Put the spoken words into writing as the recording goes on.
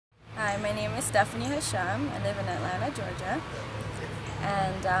Hi, my name is StephanieHasham. I live in Atlanta, Georgia.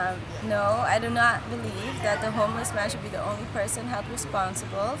 And no, I do not believe that the homeless man should be the only person held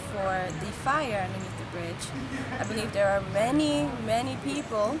responsible for the fire underneath the bridge. I believe there are many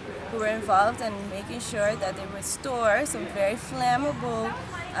people who were involved in making sure that they would store some very flammable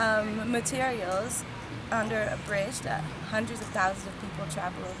materials under a bridge that hundreds of thousands of people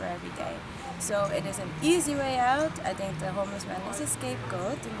travel over every day. So it is an easy way out. I think the homeless man is a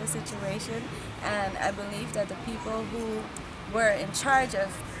scapegoat in this situation, and I believe that the people who were in charge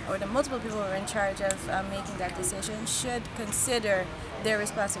of, or the multiple people who were in charge of making that decision should consider their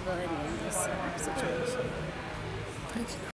responsibility in this situation. Thank you.